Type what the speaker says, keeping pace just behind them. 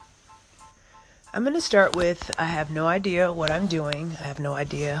I'm going to start with I have no idea what I'm doing. I have no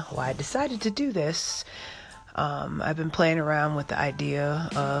idea why I decided to do this. I've been playing around with the idea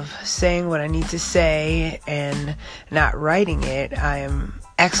of saying what I need to say and not writing it. I am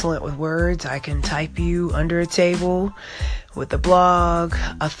excellent with words. I can type you under a table with a blog,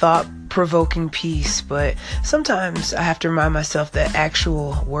 a thought-provoking piece, but sometimes I have to remind myself that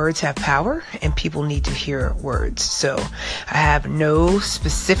actual words have power and people need to hear words. So I have no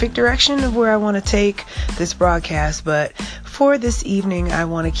specific direction of where I want to take this broadcast, but for this evening, I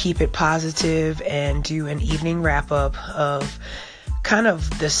want to keep it positive and do an evening wrap-up of kind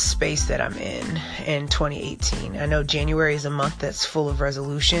of the space that I'm in 2018. I know January is a month that's full of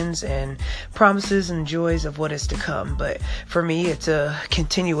resolutions and promises and joys of what is to come. But for me, it's a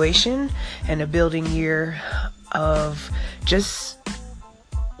continuation and a building year of just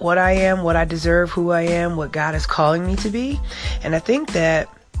what I am, what I deserve, who I am, what God is calling me to be. And I think that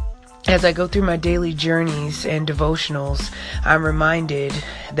as I go through my daily journeys and devotionals, I'm reminded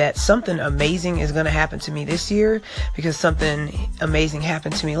that something amazing is going to happen to me this year because something amazing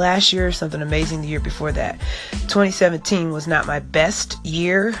happened to me last year, something amazing the year before that. 2017 was not my best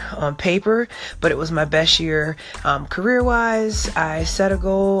year on paper, but it was my best year career-wise. I set a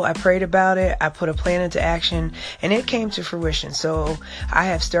goal, I prayed about it, I put a plan into action, and it came to fruition. So I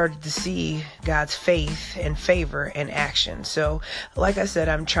have started to see God's faith and favor in action. So like I said,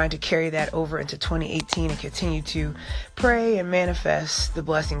 I'm trying to carry that over into 2018 and continue to pray and manifest the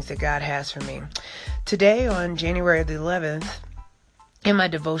blessings that God has for me. Today, on January the 11th, in my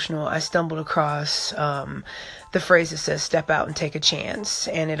devotional, I stumbled across the phrase that says, "Step out and take a chance."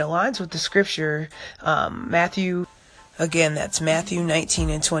 And it aligns with the scripture, Again, that's Matthew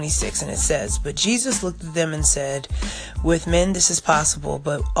 19:26, and it says, "But Jesus looked at them and said, with men this is possible,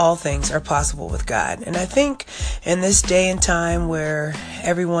 but all things are possible with God." And I think in this day and time where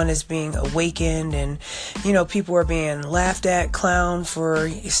everyone is being awakened and, people are being laughed at, clowned for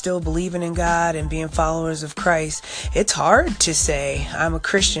still believing in God and being followers of Christ, it's hard to say, I'm a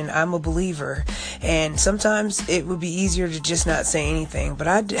Christian, I'm a believer. And sometimes it would be easier to just not say anything. But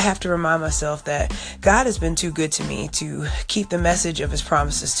I have to remind myself that God has been too good to me to keep the message of his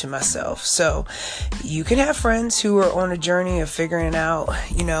promises to myself. So you can have friends who are on a journey of figuring out,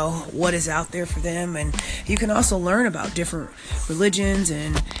 what is out there for them. And you can also learn about different religions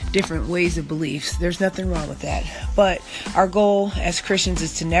and different ways of beliefs. There's nothing wrong with that. But our goal as Christians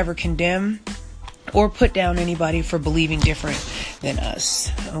is to never condemn or put down anybody for believing different than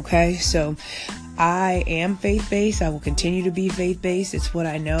us. Okay? So I am faith-based. I will continue to be faith-based. It's what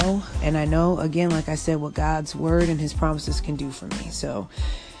I know. And I know, again, like I said, what God's word and his promises can do for me. So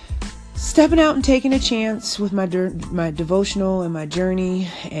stepping out and taking a chance with my devotional and my journey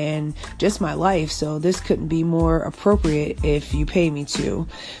and just my life. So this couldn't be more appropriate if you pay me to.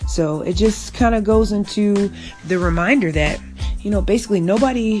 So it just kind of goes into the reminder that, basically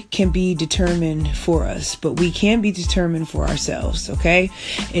nobody can be determined for us, but we can be determined for ourselves. Okay.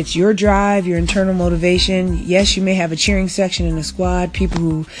 It's your drive, your internal motivation. Yes, you may have a cheering section and a squad, people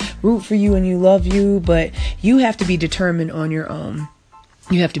who root for you and you love you, but you have to be determined on your own.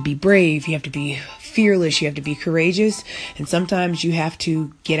 You have to be brave. You have to be fearless. You have to be courageous. And sometimes you have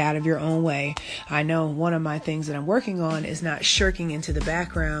to get out of your own way. I know one of my things that I'm working on is not shirking into the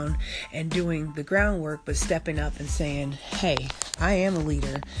background and doing the groundwork, but stepping up and saying, hey, I am a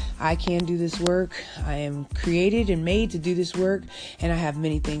leader. I can do this work. I am created and made to do this work. And I have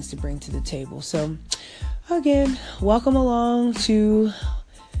many things to bring to the table. So again, welcome along to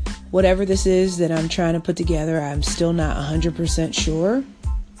whatever this is that I'm trying to put together. I'm still not 100% sure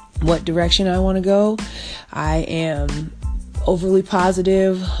what direction I want to go. I am overly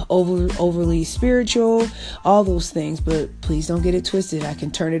positive, overly spiritual, all those things, but please don't get it twisted. I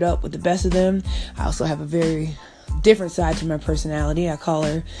can turn it up with the best of them. I also have a very different side to my personality. I call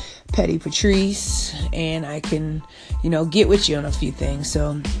her Petty Patrice, and I can, get with you on a few things.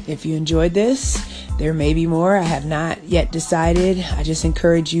 So if you enjoyed this, there may be more. I have not yet decided. I just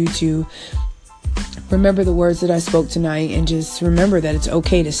encourage you to remember the words that I spoke tonight and just remember that it's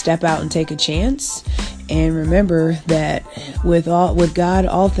okay to step out and take a chance. And remember that with God,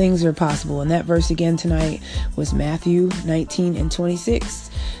 all things are possible. And that verse again tonight was Matthew 19:26.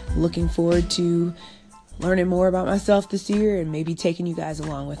 Looking forward to learning more about myself this year and maybe taking you guys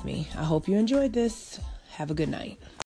along with me. I hope you enjoyed this. Have a good night.